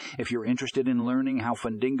If you're interested in learning how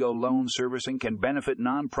Fundingo loan servicing can benefit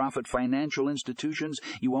nonprofit financial institutions,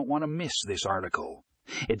 you won't want to miss this article.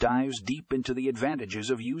 It dives deep into the advantages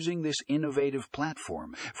of using this innovative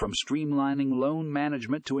platform, from streamlining loan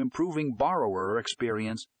management to improving borrower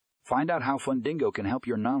experience. Find out how Fundingo can help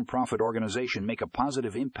your nonprofit organization make a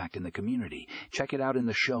positive impact in the community. Check it out in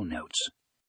the show notes.